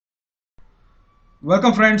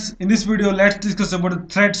Welcome friends. In this video, let's discuss about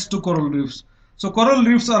the threats to coral reefs. So coral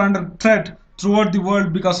reefs are under threat throughout the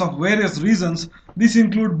world because of various reasons. These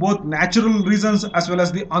include both natural reasons as well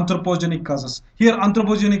as the anthropogenic causes. Here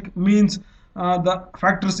anthropogenic means the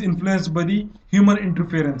factors influenced by the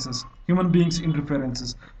human beings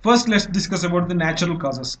interferences. First, let's discuss about the natural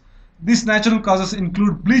causes. These natural causes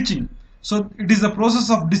include bleaching. So it is the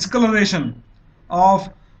process of of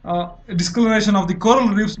discoloration of the coral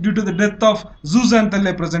reefs due to the death of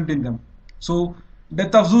zooxanthellae present in them. So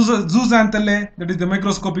death of zooxanthellae, that is the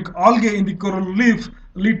microscopic algae in the coral reef,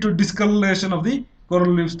 lead to discoloration of the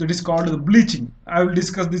coral reefs, that is called the bleaching. I will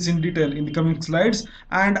discuss this in detail in the coming slides.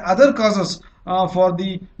 And other causes for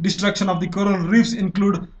the destruction of the coral reefs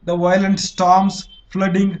include the violent storms,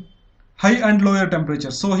 flooding, high and lower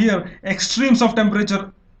temperatures. So here extremes of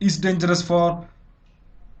temperature is dangerous for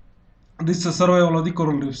this survival of the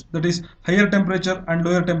coral reefs. That is, higher temperature and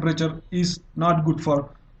lower temperature is not good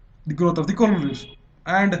for the growth of the coral reefs.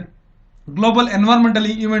 And global environmental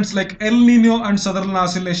events like El Nino and southern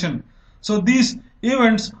oscillation, so these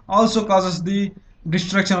events also causes the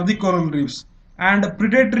destruction of the coral reefs. And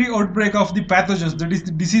predatory outbreak of the pathogens, that is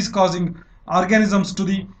the disease causing organisms to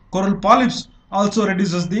the coral polyps, also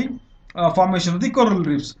reduces the formation of the coral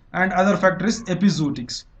reefs. And other factor is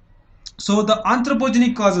epizootics. So the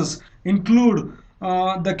anthropogenic causes include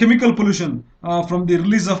the chemical pollution from the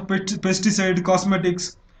release of pesticide,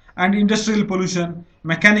 cosmetics, and industrial pollution,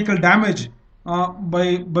 mechanical damage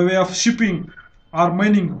by way of shipping or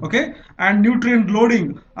mining, okay, and nutrient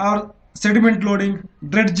loading or sediment loading,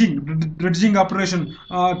 dredging operation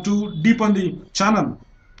to deepen the channel.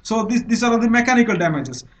 So these are the mechanical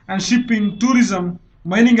damages, and shipping, tourism,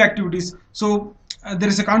 mining activities. So there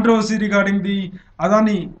is a controversy regarding the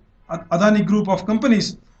Adani group of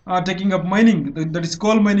companies taking up mining, that is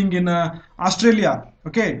coal mining in Australia,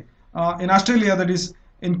 okay, in Australia, that is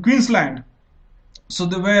in Queensland. So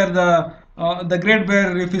where the Great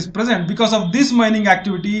Barrier Reef is present. Because of this mining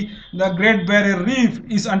activity, the Great Barrier Reef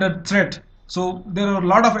is under threat. So there are a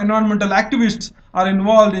lot of environmental activists are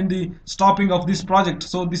involved in the stopping of this project.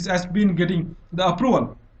 So this has been getting the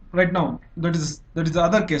approval right now. That is the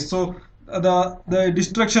other case. So the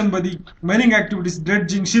destruction by the mining activities,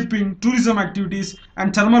 dredging, shipping, tourism activities,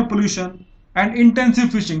 and thermal pollution and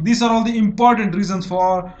intensive fishing. These are all the important reasons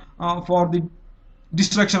for the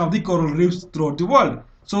destruction of the coral reefs throughout the world.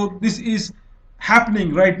 So this is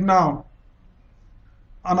happening right now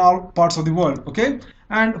on all parts of the world, okay.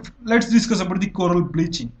 And let's discuss about the coral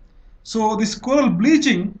bleaching. So this coral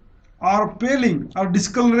bleaching or paling or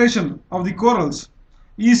discoloration of the corals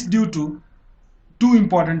is due to two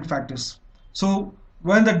important factors. So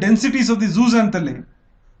when the densities of the zooxanthellae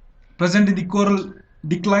present in the coral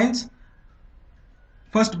declines,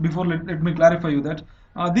 first before let me clarify you that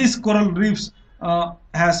these coral reefs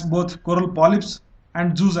has both coral polyps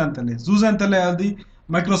and zooxanthellae. Zooxanthellae are the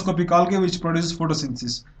microscopic algae which produces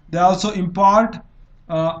photosynthesis. They also impart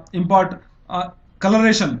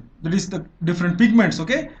coloration, that is the different pigments,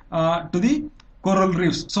 okay, to the coral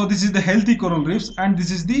reefs. So this is the healthy coral reefs and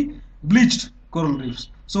this is the bleached coral reefs.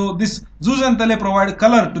 So this zooxanthellae provide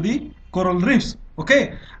color to the coral reefs,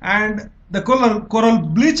 okay, and the coral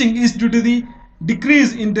bleaching is due to the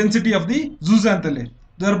decrease in density of the zooxanthellae,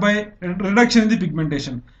 thereby reduction in the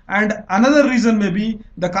pigmentation. And another reason may be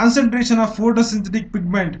the concentration of photosynthetic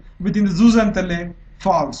pigment within the zooxanthellae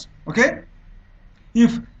falls, okay.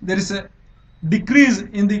 If there is a decrease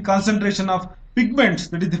in the concentration of pigments,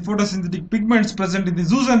 that is the photosynthetic pigments present in the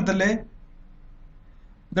zooxanthellae,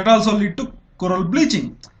 that also lead to coral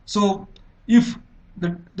bleaching. So if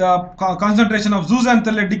the concentration of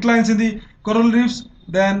zooxanthellae declines in the coral reefs,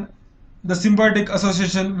 then the symbiotic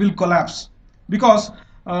association will collapse, because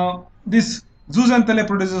this zooxanthellae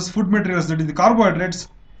produces food materials, that is the carbohydrates.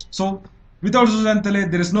 So without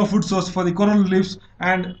zooxanthellae there is no food source for the coral reefs,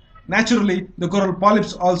 and naturally the coral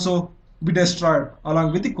polyps also be destroyed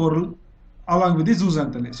along with the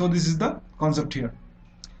zooxanthellae. So this is the concept here.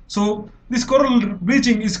 So this coral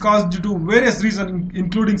bleaching is caused due to various reasons,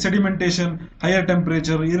 including sedimentation, higher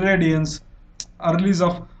temperature, irradiance, release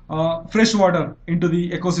of fresh water into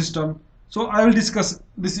the ecosystem. So I will discuss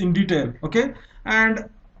this in detail, okay. And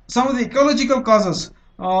some of the ecological causes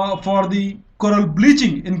for the coral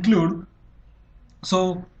bleaching include,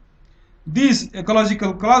 so these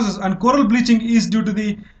ecological causes, and coral bleaching is due to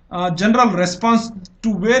the general response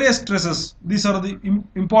to various stresses. These are the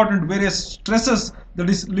important various stresses that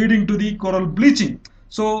is leading to the coral bleaching.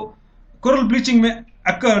 So coral bleaching may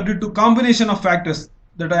occur due to combination of factors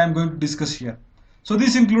that I am going to discuss here. So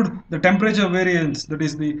these include the temperature variance, that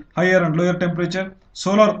is the higher and lower temperature,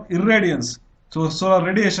 solar irradiance, so solar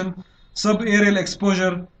radiation, subaerial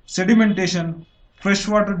exposure, sedimentation,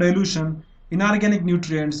 freshwater dilution, inorganic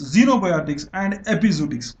nutrients, xenobiotics, and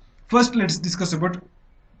epizootics. First, let's discuss about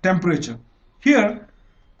temperature. Here,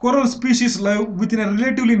 coral species live within a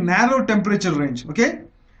relatively narrow temperature range, okay?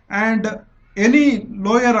 And any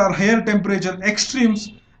lower or higher temperature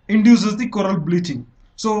extremes induces the coral bleaching.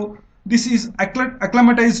 So this is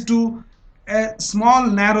acclimatized to a small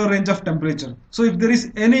narrow range of temperature. So if there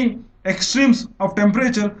is any extremes of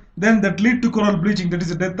temperature, then that lead to coral bleaching, that is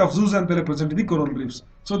the death of zooxanthellae present in the coral reefs.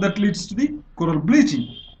 So that leads to the coral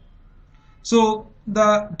bleaching. So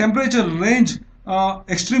the temperature range,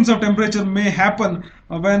 extremes of temperature may happen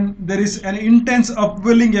when there is an intense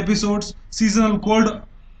upwelling episodes, seasonal cold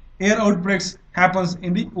air outbreaks happens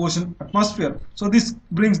in the ocean atmosphere. So this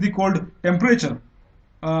brings the cold temperature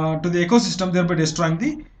to the ecosystem, thereby destroying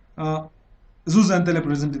the zooxanthellae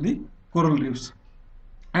present in the coral reefs.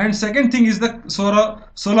 And second thing is the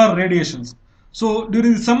solar radiations. So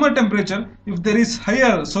during the summer temperature, if there is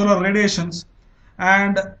higher solar radiations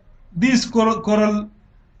and these coral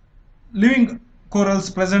living corals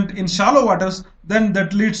present in shallow waters, then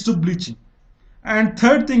that leads to bleaching. And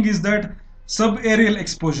third thing is that subaerial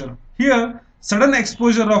exposure. Here, sudden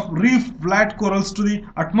exposure of reef flat corals to the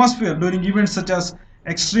atmosphere during events such as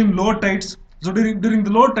extreme low tides. So during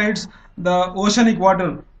the low tides, the oceanic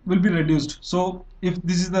water will be reduced. So if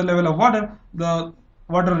this is the level of water, the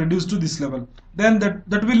water reduced to this level, then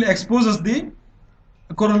that will expose us the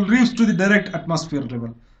coral reefs to the direct atmosphere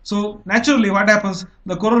level. So naturally what happens,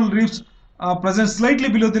 the coral reefs present slightly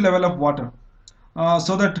below the level of water,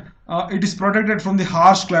 so that it is protected from the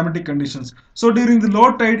harsh climatic conditions. So during the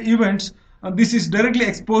low tide events, this is directly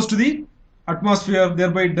exposed to the atmosphere,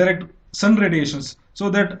 thereby direct sun radiations. So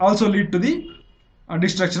that also lead to the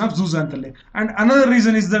destruction of zooxanthellae. And another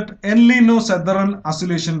reason is that El Nino Southern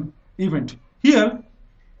Oscillation event. Here,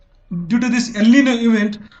 due to this El Nino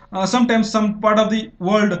event, sometimes some part of the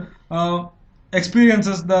world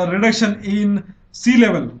experiences the reduction in sea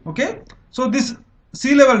level. Okay, so this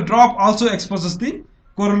sea level drop also exposes the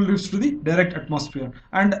coral reefs to the direct atmosphere,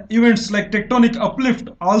 and events like tectonic uplift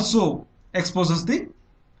also exposes the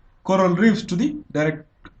coral reefs to the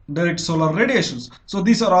direct solar radiations. So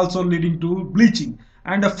these are also leading to bleaching.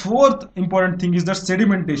 And the fourth important thing is that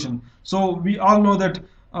sedimentation. So we all know that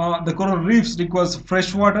the coral reefs requires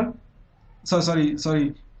fresh water,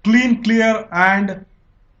 clean, clear, and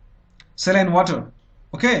saline water.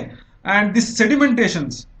 Okay, and this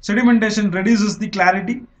sedimentation reduces the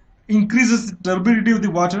clarity, increases the turbidity of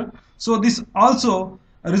the water. So this also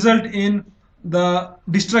result in the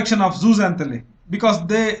destruction of zooxanthellae, because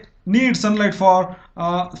they need sunlight for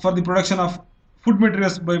the production of food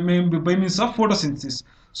materials by means of photosynthesis.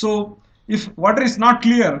 So if water is not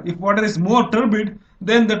clear, if water is more turbid,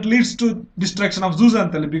 then that leads to destruction of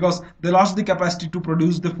zooxanthellae, because they lost the capacity to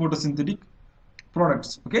produce the photosynthetic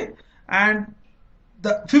products. Okay, and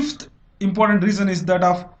the fifth important reason is that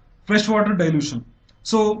of freshwater dilution.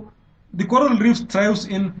 So the coral reef thrives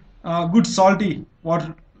in good salty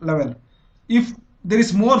water level. If there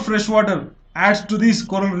is more fresh water adds to this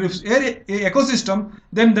coral reefs ecosystem,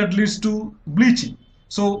 then that leads to bleaching.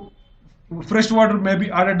 So fresh water may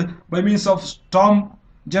be added by means of storm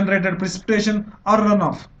generated precipitation or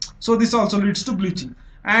runoff. So this also leads to bleaching.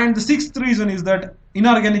 And the sixth reason is that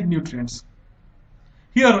inorganic nutrients.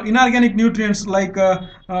 Here inorganic nutrients like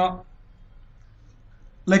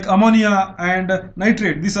ammonia and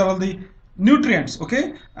nitrate, these are all the nutrients.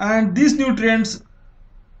 Okay, and these nutrients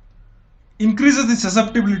increases the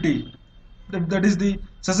susceptibility, that is the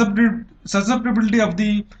susceptibility of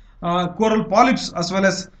the coral polyps as well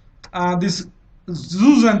as this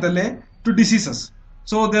zooxanthellae to diseases.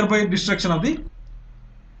 So thereby destruction of the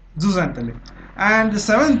zooxanthellae. And the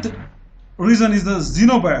seventh reason is the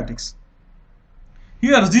xenobiotics.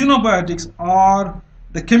 Here xenobiotics are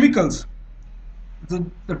the chemicals,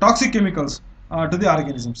 the toxic chemicals to the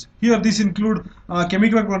organisms. Here these include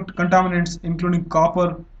chemical contaminants including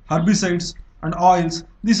copper, herbicides, and oils.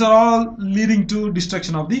 These are all leading to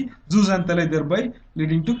destruction of the zooxanthellae, thereby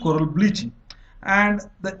leading to coral bleaching. And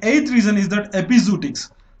the eighth reason is that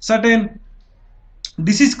epizootics, certain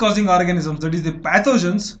disease causing organisms, that is the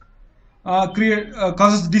pathogens,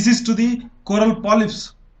 causes disease to the coral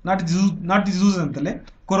polyps, not the zooxanthellae,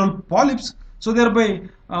 coral polyps. So thereby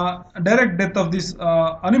direct death of these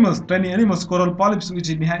animals, tiny animals, coral polyps, which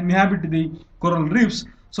inhabit the coral reefs.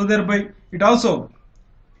 So thereby it also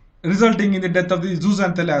resulting in the death of the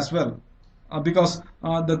zooxanthellae as well, because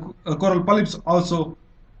the coral polyps also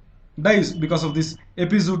dies because of this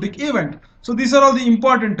epizootic event. So these are all the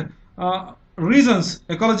important reasons,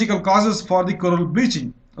 ecological causes for the coral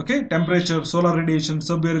bleaching. Okay, temperature, solar radiation,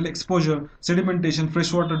 subaerial exposure, sedimentation,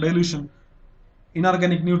 freshwater dilution,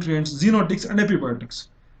 inorganic nutrients, zoonotics, and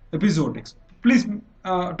epizootics. Please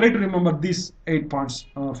try to remember these 8 points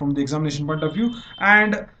from the examination point of view.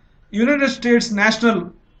 And United States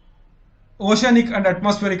National Oceanic and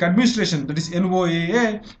Atmospheric Administration, that is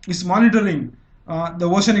NOAA, is monitoring the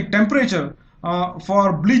oceanic temperature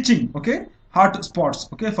for bleaching, okay, hot spots,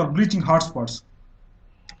 okay, for bleaching hot spots.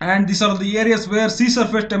 And these are the areas where sea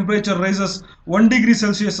surface temperature rises 1 degree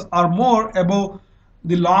Celsius or more above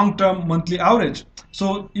the long-term monthly average.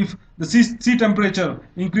 So if the sea temperature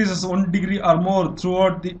increases 1 degree or more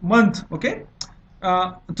throughout the month, okay,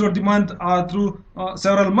 throughout the month or through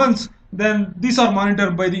several months, then these are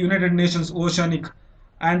monitored by the United Nations Oceanic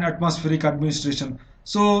and Atmospheric Administration.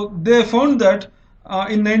 So they found that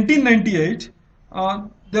in 1998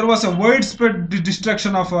 there was a widespread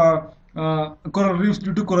destruction of coral reefs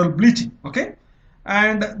due to coral bleaching. Okay,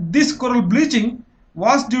 and this coral bleaching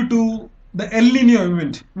was due to the El Nino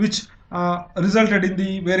event, which resulted in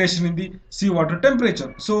the variation in the seawater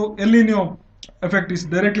temperature. So El Nino effect is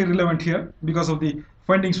directly relevant here because of the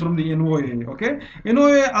findings from the NOAA. Okay,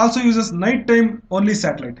 NOAA also uses nighttime only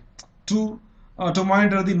satellite to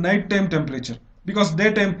monitor the nighttime temperature, because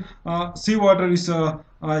daytime seawater is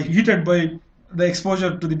heated by the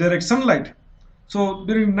exposure to the direct sunlight. So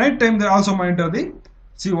during night time they also monitor the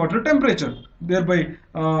seawater temperature, thereby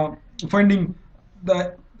finding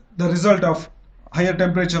the result of higher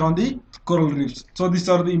temperature on the coral reefs. So these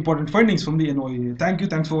are the important findings from the NOAA.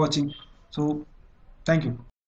 Thanks for watching. So thank you.